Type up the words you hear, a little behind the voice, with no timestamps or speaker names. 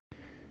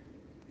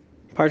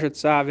Parshat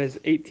Tzav is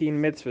 18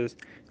 mitzvahs.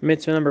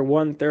 Mitzvah number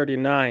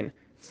 139.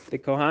 The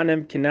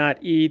Kohanim cannot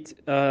eat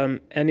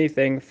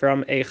anything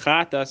from a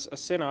chatas, a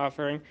sin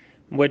offering,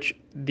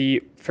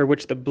 for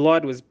which the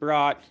blood was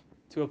brought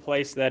to a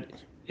place that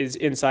is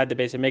inside the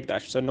Beis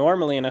Hamikdash. So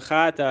normally in a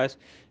chatas,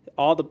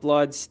 all the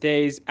blood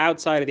stays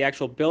outside of the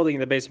actual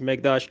building of the Beis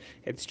Hamikdash.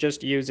 It's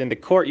just used in the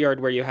courtyard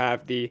where you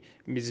have the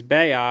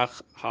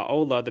mizbeach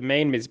ha'olah, the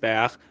main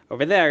mizbeach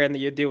over there, and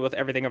you deal with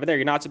everything over there.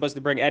 You're not supposed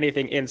to bring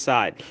anything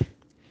inside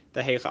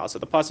the heichal. So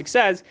the pasuk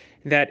says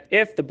that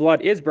if the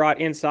blood is brought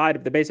inside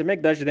of the Beis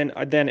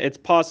Hamikdash, then it's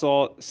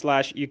pasul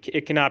 /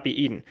 it cannot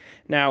be eaten.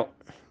 Now,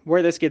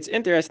 where this gets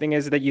interesting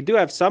is that you do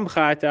have some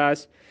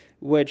chatas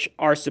which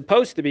are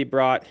supposed to be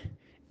brought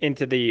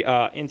into the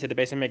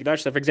Beis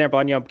Hamikdash. So, for example,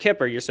 on Yom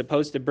Kippur, you're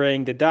supposed to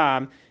bring the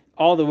dam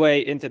all the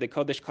way into the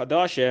Kodesh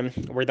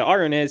Kodashim, where the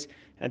Aron is,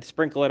 and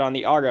sprinkle it on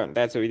the Aron.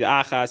 That's what the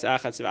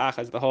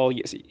achas, the whole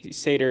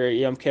Seder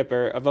Yom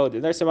Kippur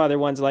avodah. There's some other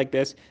ones like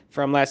this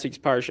from last week's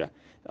parsha.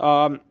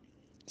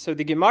 So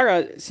the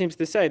Gemara seems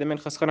to say, the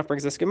Minchas Chanach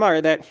brings this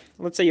Gemara, that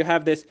let's say you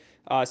have this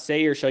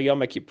Seir Shal Yom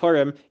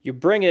Kippurim, you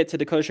bring it to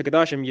the Kodesh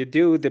HaKadoshim, you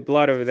do the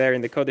blood over there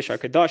in the Kodesh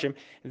HaKadoshim,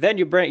 then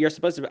you're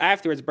supposed to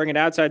afterwards bring it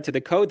outside to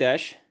the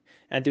Kodesh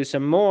and do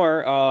some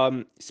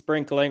more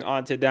sprinkling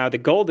onto now the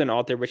golden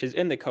altar, which is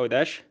in the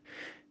Kodesh.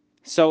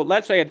 So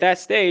let's say at that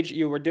stage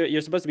you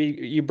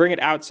bring it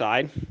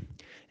outside,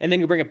 and then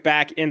you bring it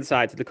back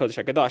inside to the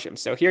Kodesh HaKadoshim.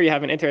 So here you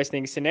have an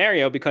interesting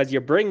scenario because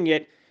you're bringing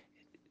it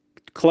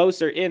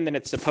closer in than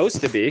it's supposed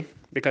to be,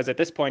 because at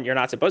this point you're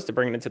not supposed to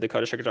bring it into the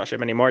Kodesh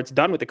HaKadoshim anymore. It's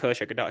done with the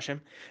Kodesh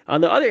HaKadoshim.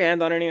 On the other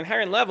hand, on an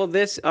inherent level,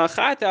 this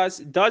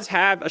chatas does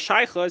have a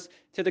shaychus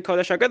to the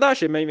Kodesh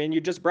HaKadoshim. I mean,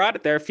 you just brought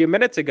it there a few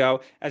minutes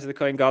ago as the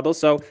Kohen Gadol,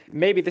 so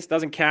maybe this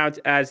doesn't count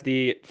as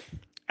the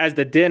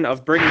din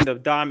of bringing the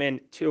dam in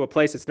to a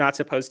place it's not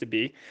supposed to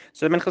be.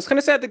 So the Minchas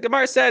Chinuch said, the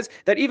Gemara says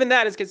that even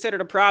that is considered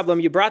a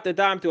problem. You brought the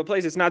dam to a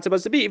place it's not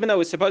supposed to be, even though it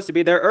was supposed to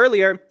be there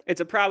earlier. It's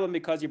a problem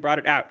because you brought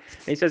it out.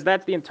 And he says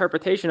that's the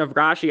interpretation of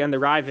Rashi and the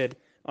Ravid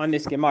on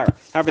this Gemara.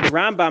 However, the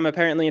Rambam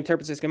apparently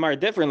interprets this Gemara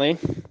differently.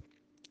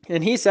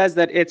 And he says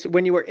that it's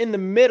when you were in the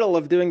middle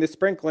of doing the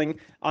sprinkling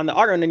on the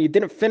Aron and you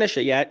didn't finish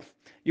it yet,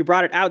 you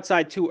brought it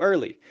outside too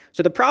early.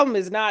 So the problem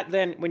is not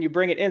then when you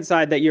bring it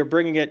inside that you're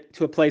bringing it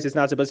to a place it's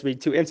not supposed to be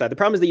too inside. The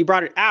problem is that you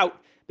brought it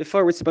out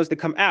before it was supposed to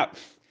come out.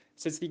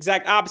 So it's the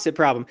exact opposite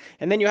problem.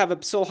 And then you have a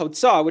psul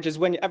hotzah, which is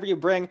whenever you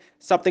bring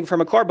something from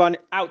a korban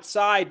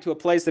outside to a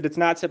place that it's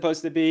not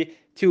supposed to be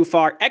too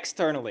far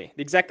externally,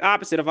 the exact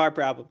opposite of our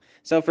problem.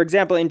 So, for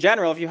example, in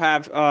general, if you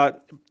have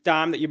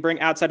dam that you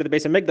bring outside of the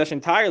Beis Hamikdash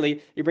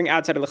entirely, you bring it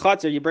outside of the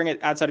Chatzar, you bring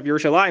it outside of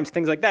Yerushalayim,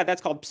 things like that,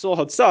 that's called psul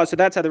hotzah. So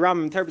that's how the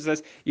Rambam interprets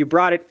this. You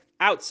brought it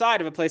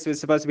outside of a place that was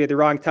supposed to be at the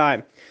wrong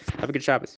time. Have a good Shabbos.